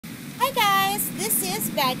this is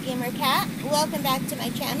Bad Gamer Cat. Welcome back to my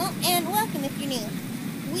channel, and welcome if you're new.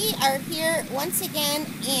 We are here once again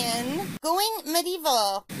in Going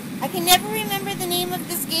Medieval. I can never remember the name of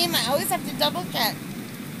this game. I always have to double check.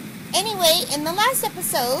 Anyway, in the last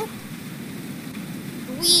episode,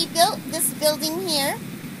 we built this building here,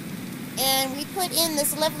 and we put in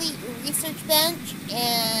this lovely research bench,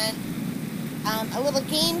 and a little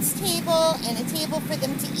games table, and a table for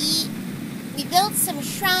them to eat. We built some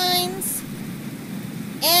shrines,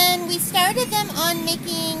 and we started them on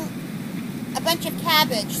making a bunch of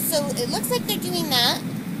cabbage. So it looks like they're doing that.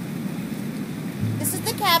 This is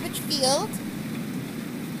the cabbage field,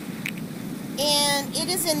 and it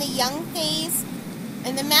is in the young phase,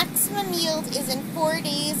 and the maximum yield is in 4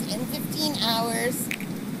 days and 15 hours.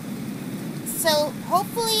 So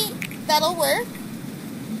hopefully that'll work.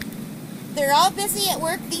 They're all busy at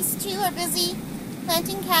work. These two are busy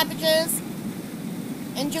planting cabbages,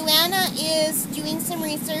 and Joanna is doing some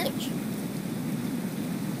research.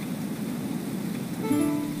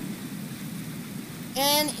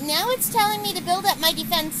 And now it's telling me to build up my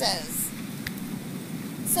defenses.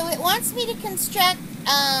 So it wants me to construct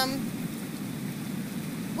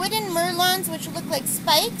wooden merlons, which look like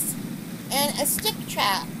spikes, and a stick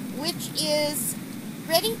trap, which is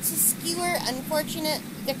ready to skewer unfortunate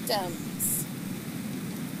victims.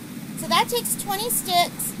 So that takes 20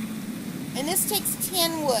 sticks, and this takes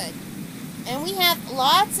 10 wood. And we have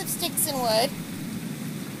lots of sticks and wood.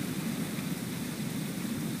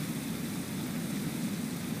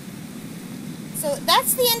 So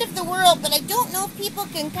that's the end of the world, but I don't know if people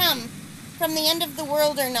can come from the end of the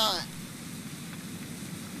world or not.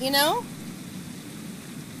 You know?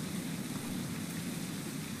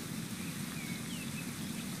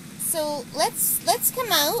 So let's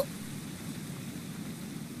come out.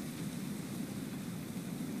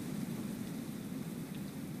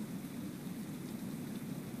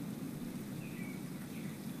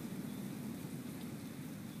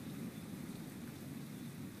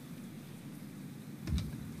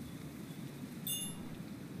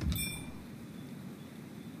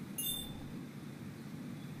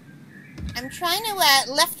 I'm trying to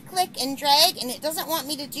left click and drag, and it doesn't want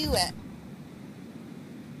me to do it.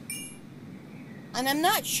 And I'm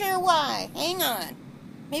not sure why. Hang on.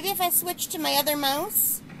 Maybe if I switch to my other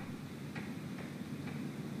mouse.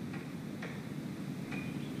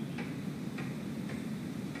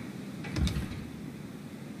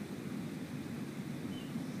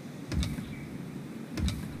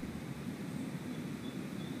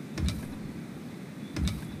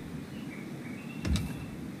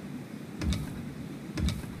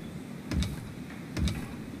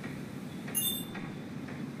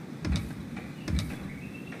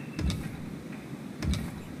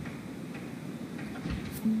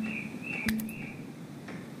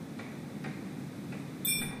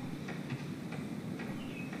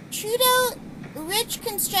 Trudeau Rich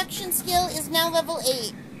Construction Skill is now level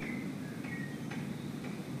 8.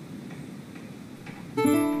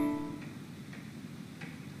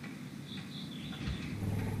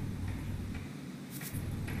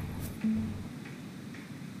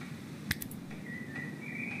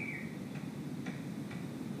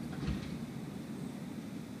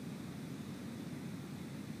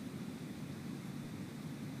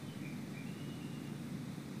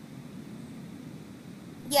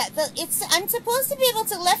 Yeah, I'm supposed to be able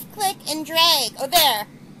to left click and drag. Oh, there.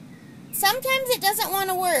 Sometimes it doesn't want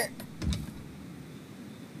to work.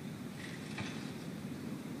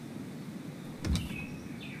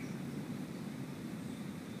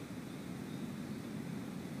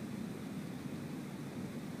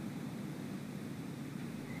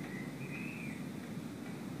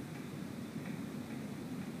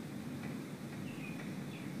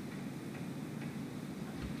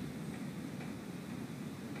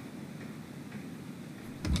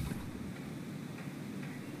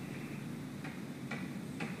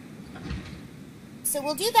 So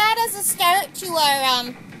we'll do that as a start to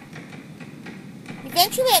our,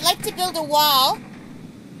 eventually I'd like to build a wall.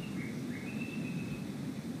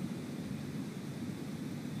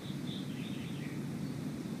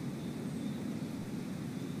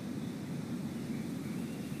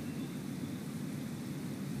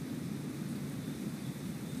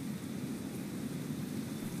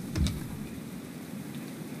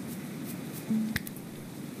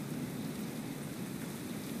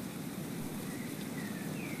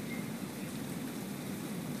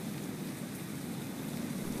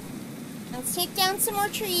 Let's take down some more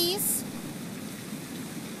trees.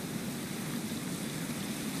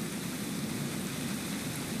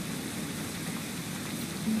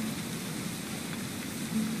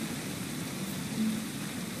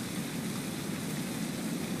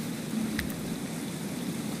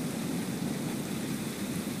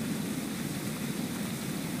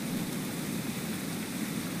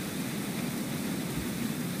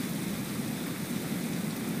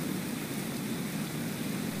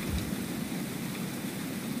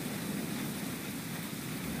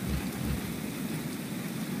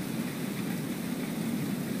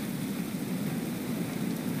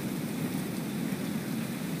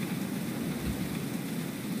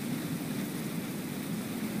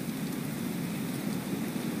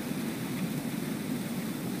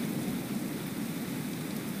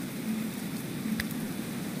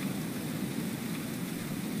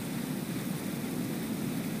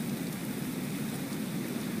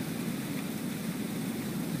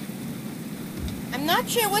 I'm not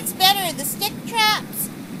sure what's better, the stick traps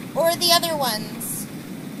or the other ones.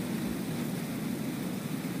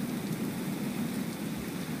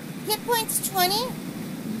 Hit points 20.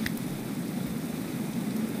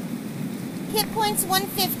 Hit points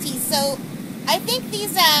 150, so I think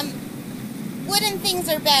these wooden things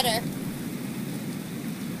are better.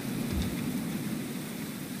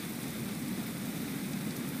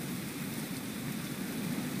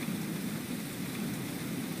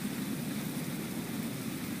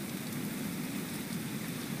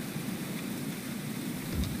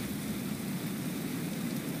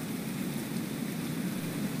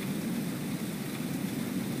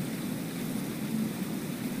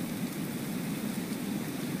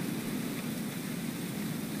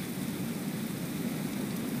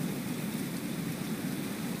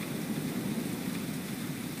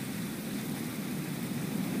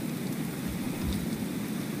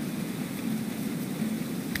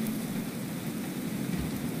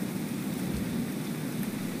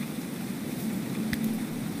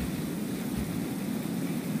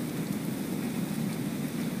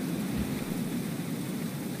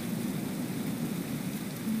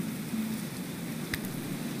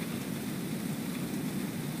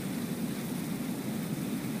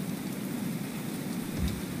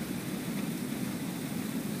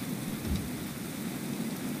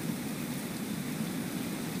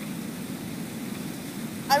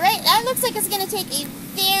 Alright, that looks like it's going to take a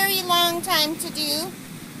very long time to do.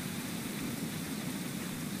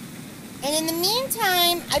 And in the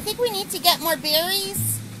meantime, I think we need to get more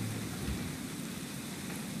berries.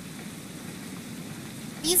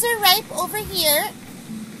 These are ripe over here.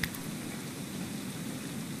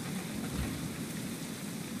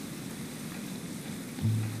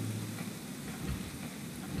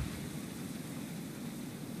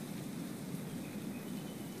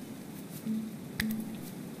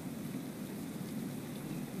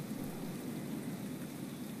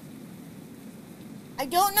 I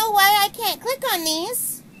don't know why I can't click on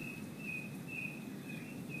these.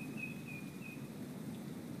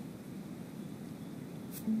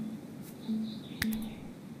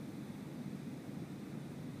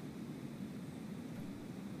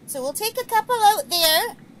 So we'll take a couple out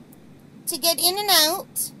there to get in and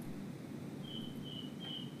out.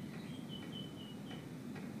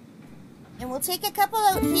 And we'll take a couple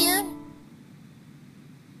out here.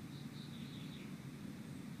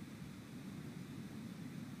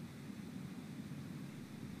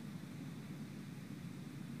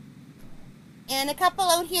 And a couple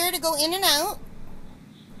out here to go in and out.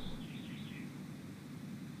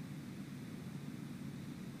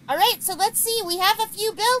 Alright, so let's see. We have a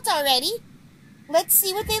few built already. Let's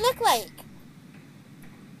see what they look like.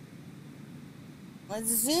 Let's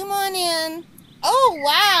zoom on in. Oh,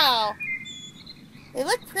 wow. They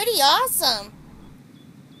look pretty awesome.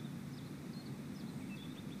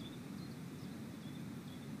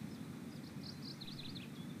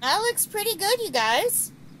 That looks pretty good, you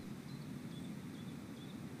guys.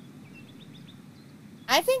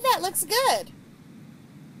 I think that looks good.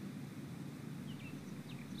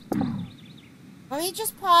 Let me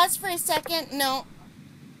just pause for a second. No.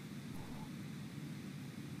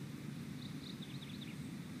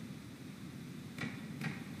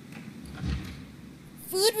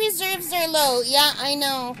 Food reserves are low. Yeah, I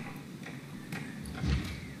know.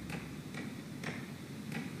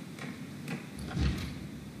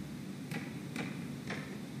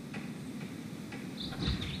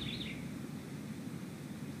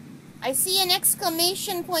 I see an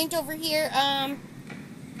exclamation point over here.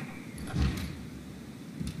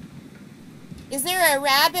 Is there a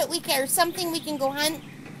rabbit or something we can go hunt?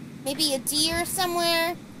 Maybe a deer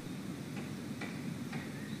somewhere?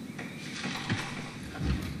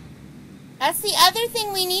 That's the other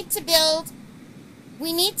thing we need to build.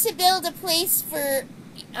 We need to build a place for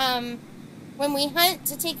when we hunt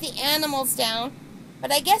to take the animals down.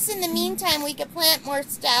 But I guess in the meantime we could plant more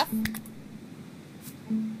stuff.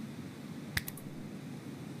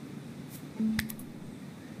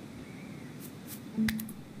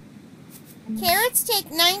 Carrots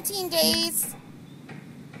take 19 days.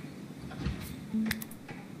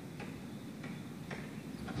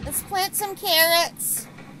 Let's plant some carrots.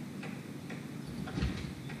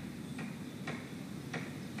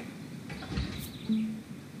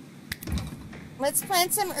 Let's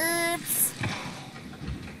plant some herbs.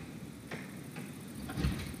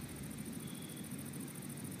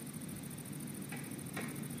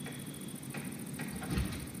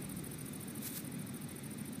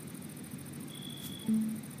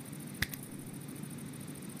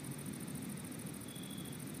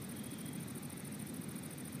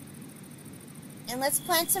 And let's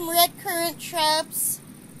plant some red currant shrubs.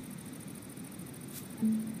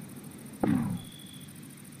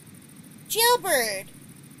 Jailbird.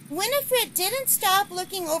 Winifred didn't stop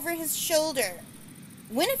looking over his shoulder.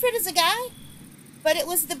 Winifred is a guy, but it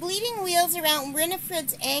was the bleeding wheals around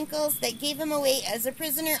Winifred's ankles that gave him away as a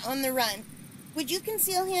prisoner on the run. Would you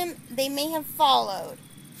conceal him? They may have followed.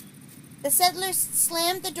 The settlers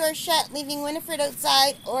slammed the door shut, leaving Winifred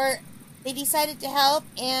outside, or they decided to help,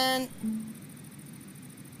 and...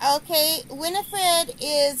 Okay, Winifred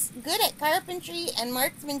is good at carpentry and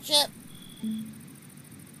marksmanship.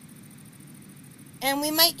 And we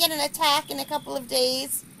might get an attack in a couple of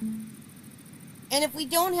days. And if we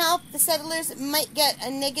don't help, the settlers might get a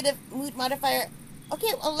negative mood modifier.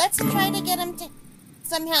 Okay, well, let's try to get them to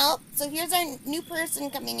some help. So here's our new person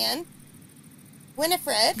coming in.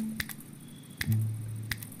 Winifred.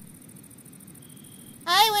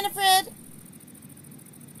 Hi, Winifred.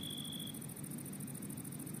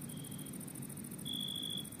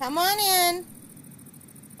 Come on in.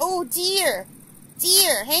 Oh, dear.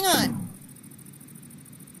 Dear, hang on.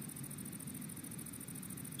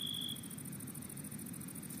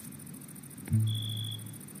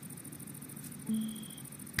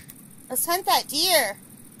 Let's hunt that deer.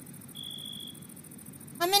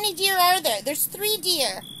 How many deer are there? There's 3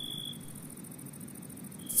 deer.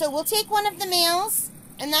 So we'll take one of the males,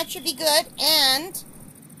 and that should be good. And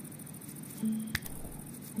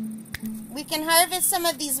we can harvest some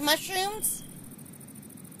of these mushrooms.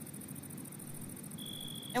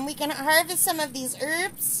 And we can harvest some of these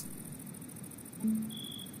herbs.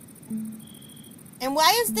 And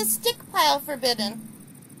why is this stick pile forbidden?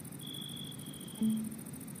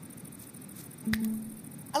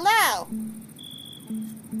 Allow.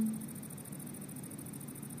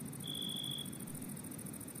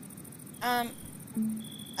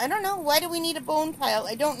 I don't know. Why do we need a bone pile?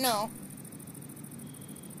 I don't know.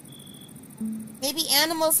 Maybe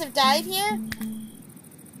animals have died here?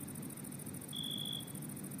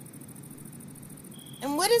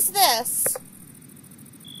 And what is this?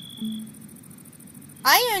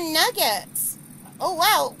 Iron nuggets. Oh,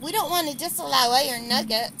 wow. We don't want to disallow iron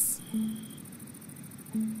nuggets.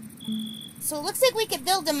 So it looks like we could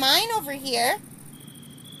build a mine over here.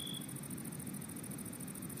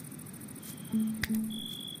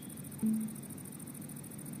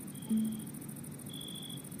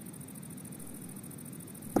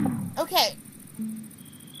 Okay.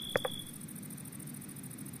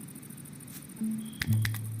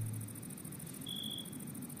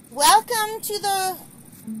 Welcome to the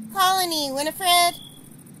colony, Winifred.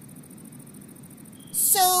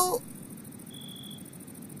 So,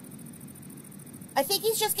 I think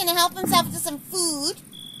he's just going to help himself to some food.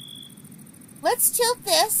 Let's tilt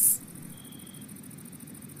this.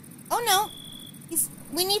 Oh no.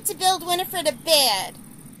 We need to build Winifred a bed.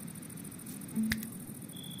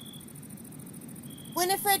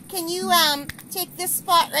 Winifred, can you take this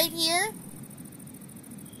spot right here?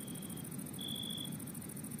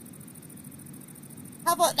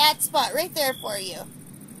 How about that spot right there for you?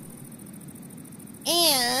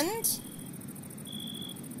 And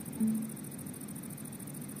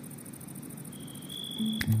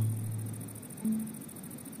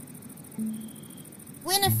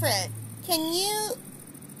Winifred, can you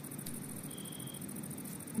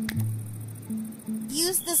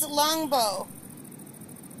use this longbow?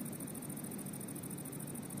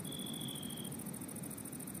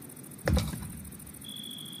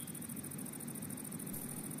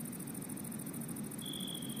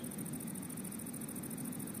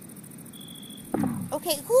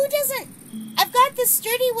 Okay, who doesn't... I've got this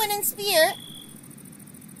sturdy wooden spear.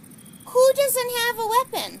 Who doesn't have a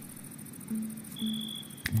weapon?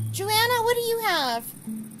 Joanna, what do you have?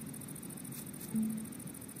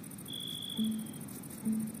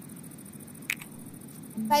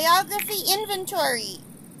 Biography inventory.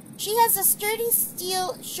 She has a sturdy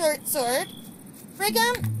steel short sword.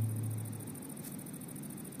 Brigham?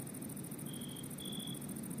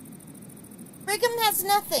 Brigham has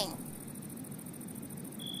nothing.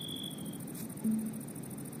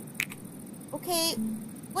 Okay,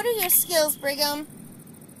 what are your skills, Brigham?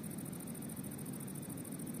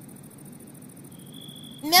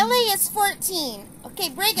 Melee is 14. Okay,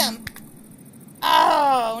 Brigham.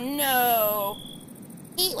 Oh, no.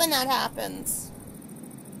 Hate when that happens.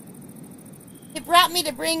 It brought me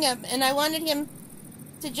to Brigham, and I wanted him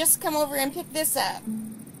to just come over and pick this up.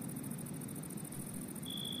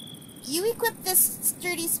 You equip this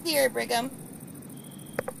sturdy spear, Brigham.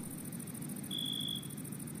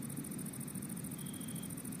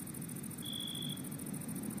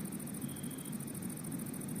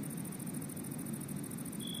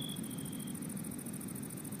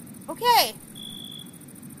 Okay.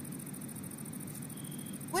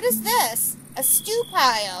 What is this? A stew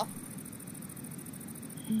pile.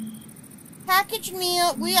 Packaged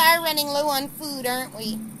meal. We are running low on food, aren't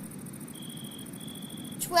we?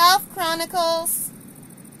 12 Chronicles.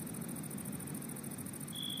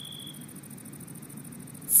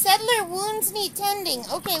 Settler wounds need tending.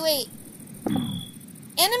 Okay, wait.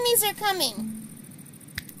 Enemies are coming.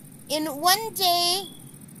 In 1 day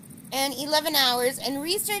and 11 hours, and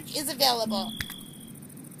research is available.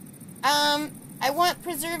 I want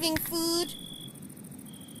preserving food.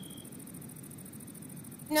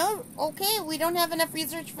 No? Okay, we don't have enough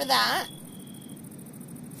research for that.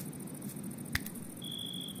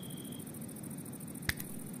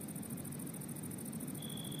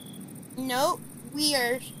 No, we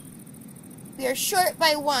are short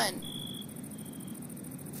by 1.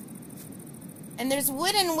 And there's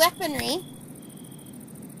wooden weaponry.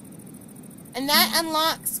 And that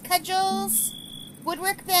unlocks cudgels,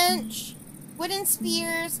 woodwork bench, wooden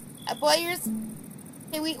spears, a bowyer's...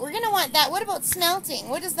 Okay, we're gonna want that. What about smelting?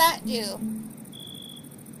 What does that do?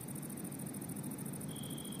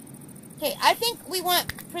 Okay, I think we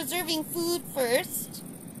want preserving food first.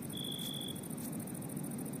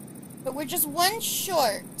 But we're just 1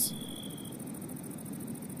 short.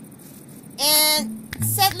 And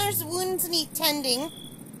settlers' wounds need tending.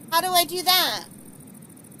 How do I do that?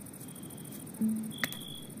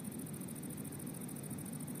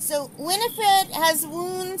 So, Winifred has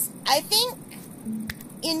wounds. I think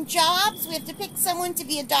in jobs we have to pick someone to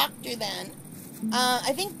be a doctor then.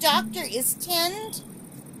 I think doctor is tend.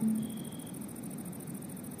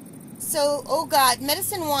 So, oh god,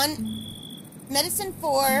 medicine 1, medicine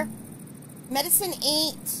 4, medicine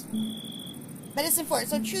 8, medicine 4.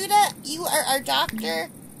 So, Truda, you are our doctor.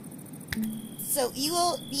 So, you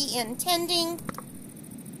will be in tending.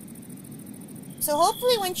 So,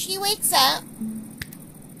 hopefully when she wakes up,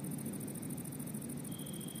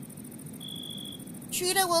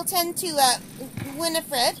 Truda will tend to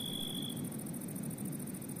Winifred.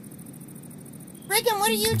 Brigham, what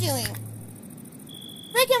are you doing?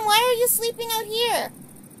 Brigham, why are you sleeping out here?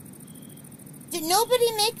 Did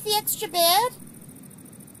nobody make the extra bed?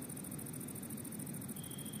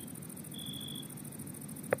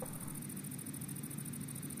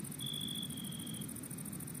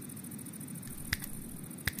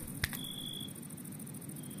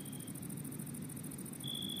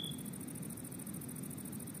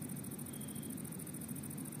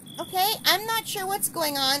 Okay, I'm not sure what's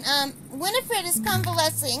going on. Winifred is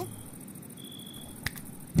convalescing.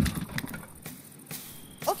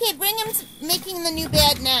 Okay, Brigham's making the new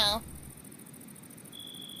bed now.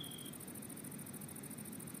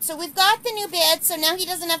 So we've got the new bed, so now he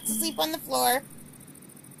doesn't have to sleep on the floor.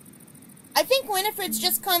 I think Winifred's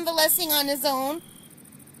just convalescing on his own.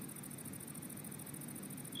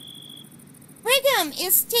 Brigham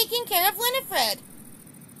is taking care of Winifred.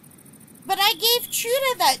 But I gave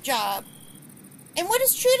Truda that job. And what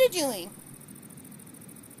is Truda doing?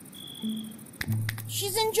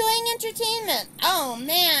 She's enjoying entertainment. Oh,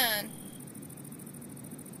 man.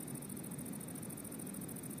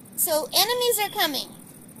 So, enemies are coming.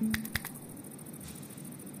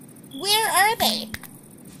 Where are they?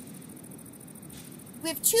 We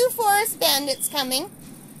have 2 forest bandits coming.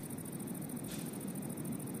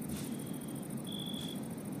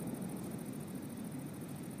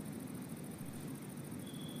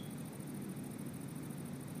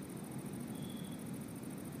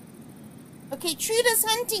 Okay, Truda's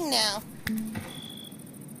hunting now.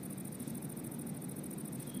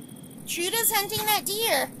 Truda's hunting that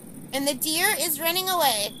deer. And the deer is running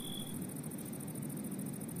away.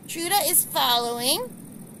 Truda is following.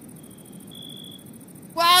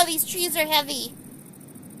 Wow, these trees are heavy.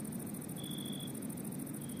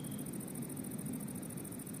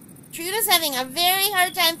 Truda's having a very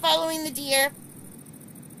hard time following the deer.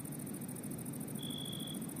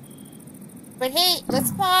 But hey,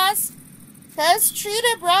 let's pause. Because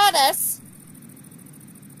Truda brought us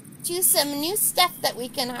to some new stuff that we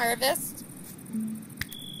can harvest.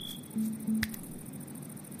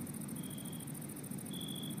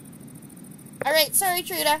 Alright, sorry,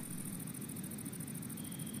 Truda.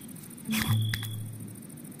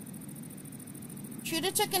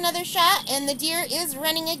 Truda took another shot, and the deer is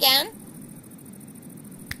running again.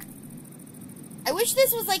 I wish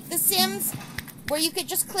this was like The Sims, where you could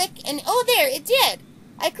just click and... Oh, there, it did!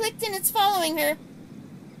 I clicked and it's following her.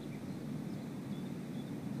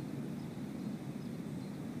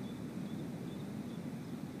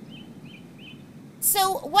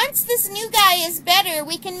 So, once this new guy is better,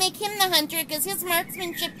 we can make him the hunter, because his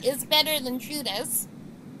marksmanship is better than Truda's.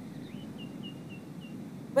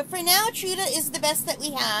 But for now, Truda is the best that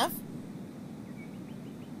we have.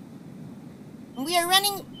 We are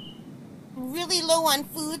running really low on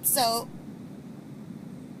food, so...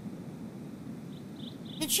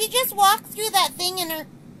 Did she just walk through that thing and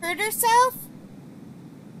hurt herself?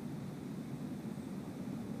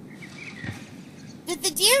 Did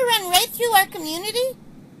the deer run right through our community?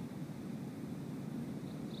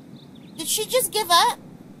 Did she just give up?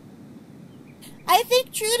 I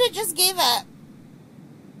think Truda just gave up.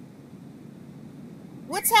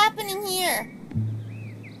 What's happening here?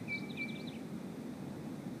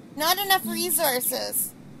 Not enough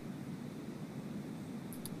resources.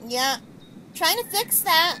 Yeah. Trying to fix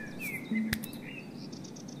that.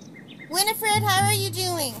 Winifred, how are you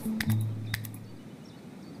doing?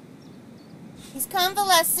 He's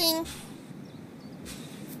convalescing.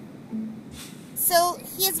 So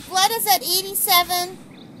his blood is at 87,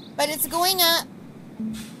 but it's going up.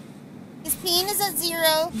 His pain is at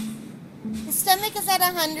 0. His stomach is at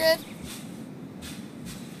 100.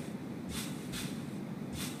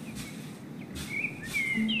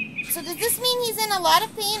 So does this mean he's in a lot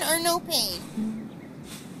of pain or no pain?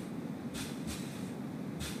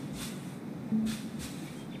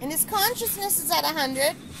 And his consciousness is at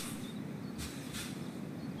 100.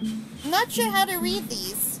 I'm not sure how to read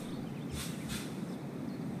these.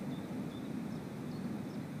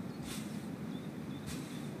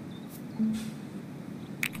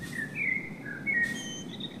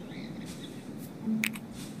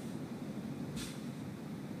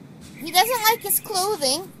 He doesn't like his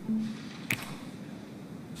clothing.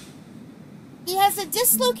 He has a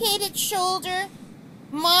dislocated shoulder,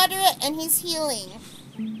 moderate, and he's healing.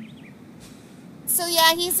 So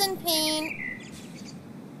yeah, he's in pain.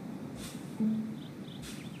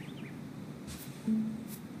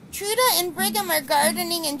 Truda and Brigham are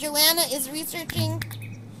gardening and Joanna is researching.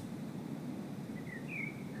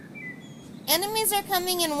 Enemies are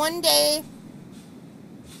coming in one day.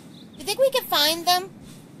 Do you think we can find them?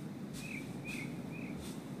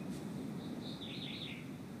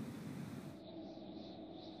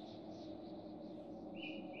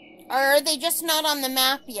 Or are they just not on the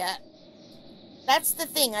map yet? That's the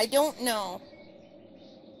thing, I don't know.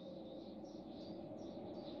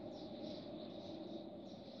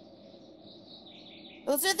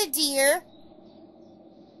 Those are the deer.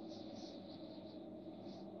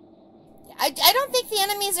 I don't think the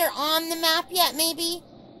enemies are on the map yet, maybe.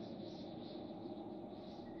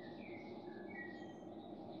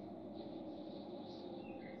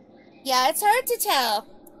 Yeah, it's hard to tell.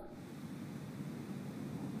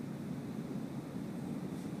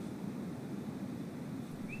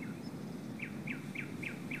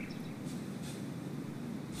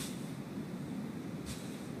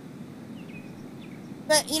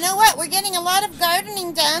 But you know what? We're getting a lot of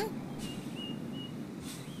gardening done.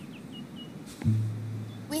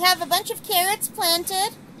 We have a bunch of carrots planted.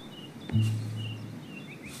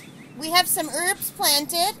 We have some herbs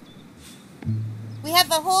planted. We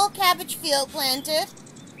have a whole cabbage field planted.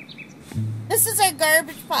 This is our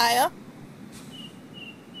garbage pile.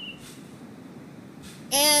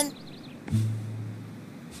 And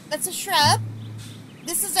that's a shrub.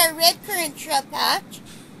 This is our red currant shrub patch.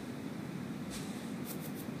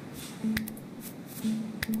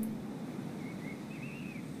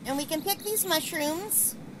 And we can pick these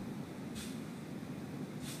mushrooms.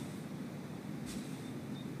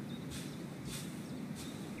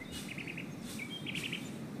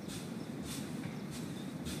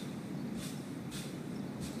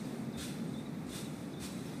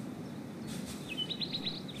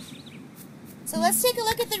 So let's take a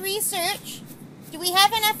look at the research. Do we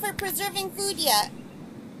have enough for preserving food yet?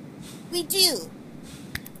 We do.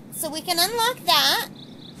 So we can unlock that.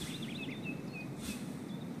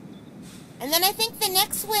 And then I think the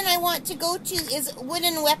next one I want to go to is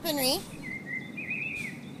wooden weaponry.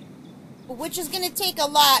 Which is going to take a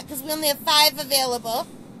lot because we only have 5 available.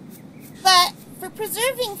 But for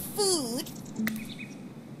preserving food,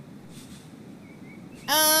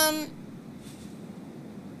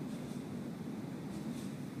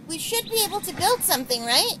 we should be able to build something,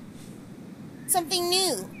 right? Something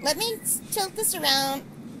new. Let me tilt this around.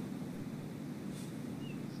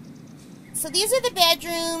 So these are the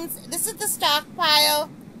bedrooms. This is the stockpile.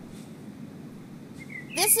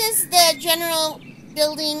 This is the general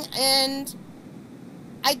building, and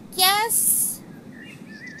I guess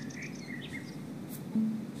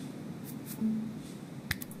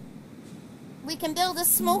we can build a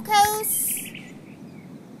smokehouse.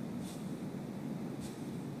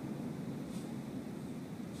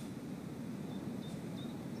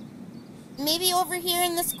 Maybe over here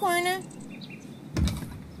in this corner.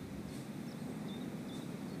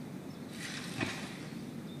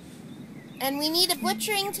 And we need a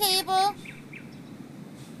butchering table.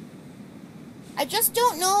 I just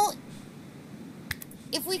don't know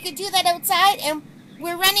if we could do that outside, and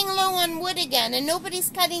we're running low on wood again, and nobody's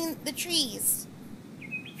cutting the trees.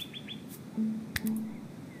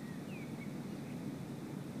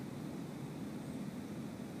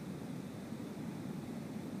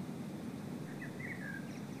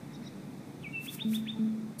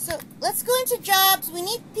 So let's go into jobs. We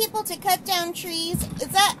need people to cut down trees. Is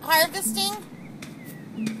that harvesting?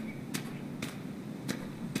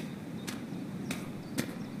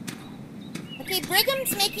 Okay,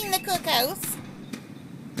 Brigham's making the cookhouse.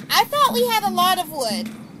 I thought we had a lot of wood.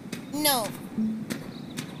 No.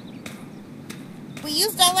 We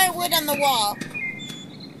used all our wood on the wall.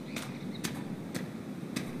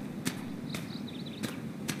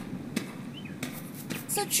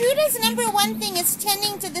 So Truda's number one thing is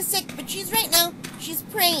tending to the sick, but she's right now, she's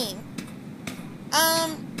praying.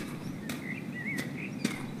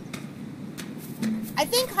 I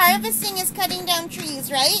think harvesting is cutting down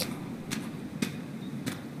trees, right?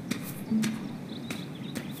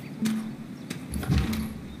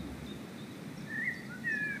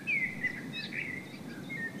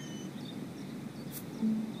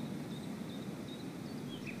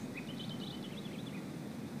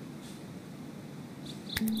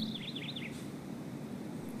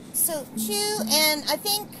 So 2, and I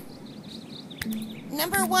think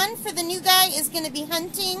number 1 for the new guy is going to be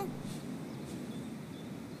hunting.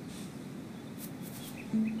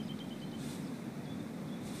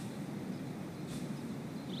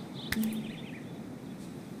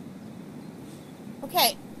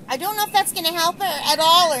 Okay, I don't know if that's going to help her at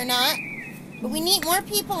all or not, but we need more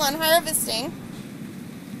people on harvesting.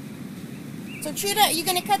 So Truda, are you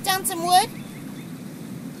going to cut down some wood?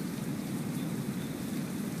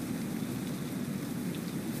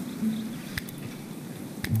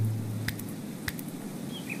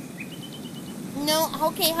 No,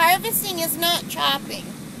 okay, harvesting is not chopping.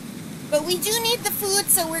 But we do need the food,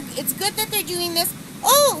 so it's good that they're doing this.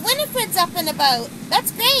 Oh, Winifred's up and about.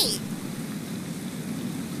 That's great.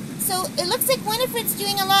 So it looks like Winifred's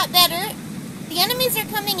doing a lot better. The enemies are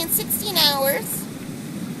coming in 16 hours.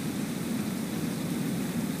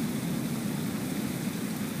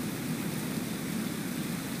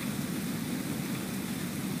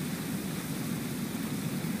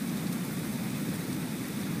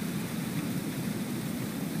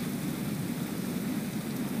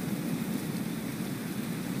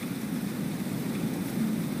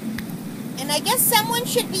 And I guess someone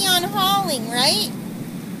should be on hauling, right?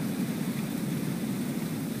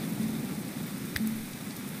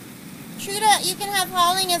 Truda, you can have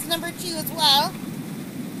hauling as number 2 as well.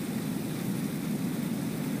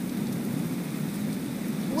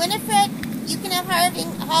 Winifred, you can have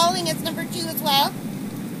hauling as number 2 as well.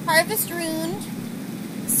 Harvest ruined.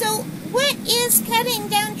 So, what is cutting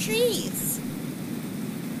down trees?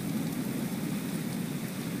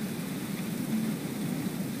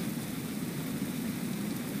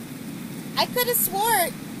 I could have swore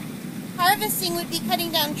harvesting would be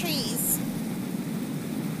cutting down trees.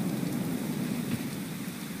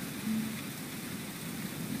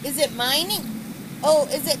 Is it mining? Oh,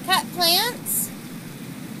 is it cut plants?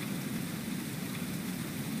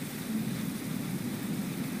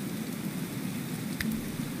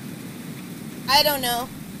 I don't know.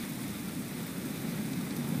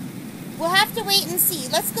 We'll have to wait and see.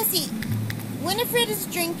 Let's go see. Winifred is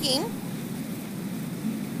drinking.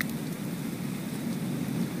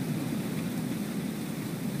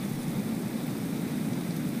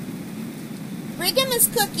 Brigham is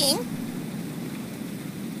cooking.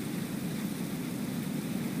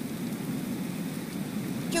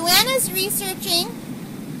 Joanna's researching.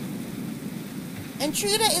 And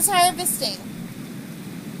Truda is harvesting.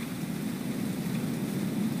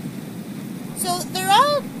 So they're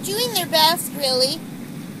all doing their best, really.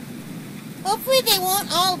 Hopefully they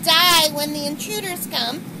won't all die when the intruders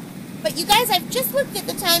come. But you guys, I've just looked at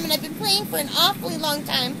the time and I've been playing for an awfully long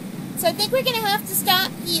time. So I think we're going to have to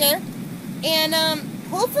stop here. And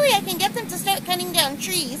hopefully I can get them to start cutting down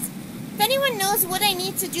trees. If anyone knows what I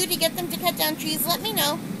need to do to get them to cut down trees, let me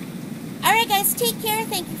know. Alright guys, take care.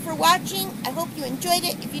 Thank you for watching. I hope you enjoyed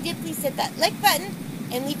it. If you did, please hit that like button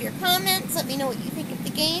and leave your comments. Let me know what you think of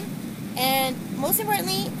the game. And most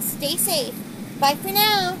importantly, stay safe. Bye for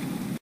now.